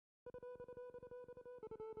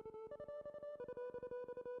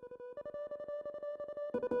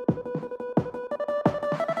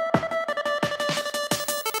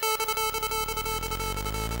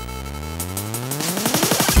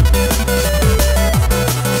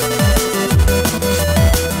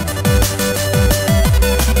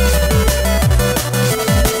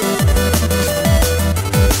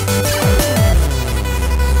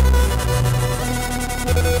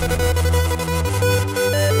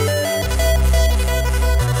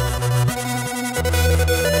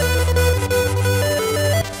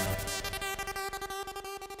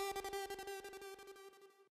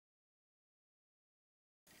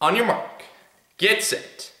On your mark, get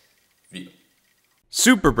set, view.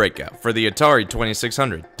 Super Breakout for the Atari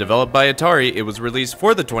 2600. Developed by Atari, it was released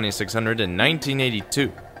for the 2600 in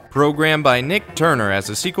 1982. Programmed by Nick Turner as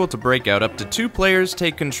a sequel to Breakout, up to 2 players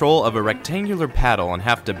take control of a rectangular paddle and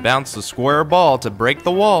have to bounce the square ball to break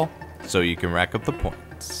the wall so you can rack up the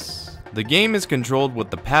points. The game is controlled with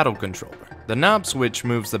the paddle controller. The knob switch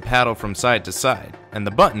moves the paddle from side to side, and the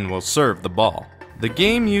button will serve the ball. The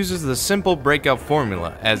game uses the simple Breakout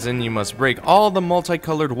formula, as in you must break all the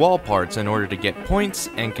multicolored wall parts in order to get points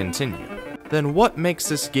and continue. Then what makes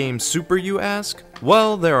this game super, you ask?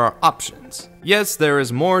 Well, there are options. Yes, there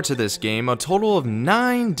is more to this game, a total of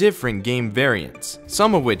 9 different game variants,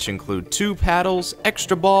 some of which include 2 paddles,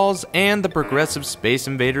 extra balls, and the progressive Space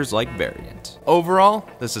Invaders-like variant. Overall,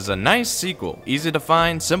 this is a nice sequel, easy to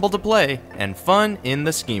find, simple to play, and fun in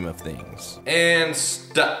the scheme of things. And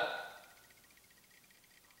stop.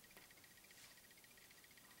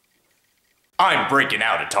 I'm breaking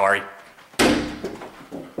out, Atari.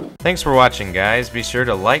 Thanks for watching, guys. Be sure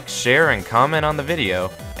to like, share, and comment on the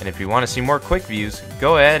video. And if you want to see more quick views,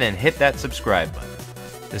 go ahead and hit that subscribe button.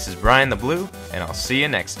 This is Brian the Blue, and I'll see you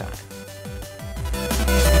next time.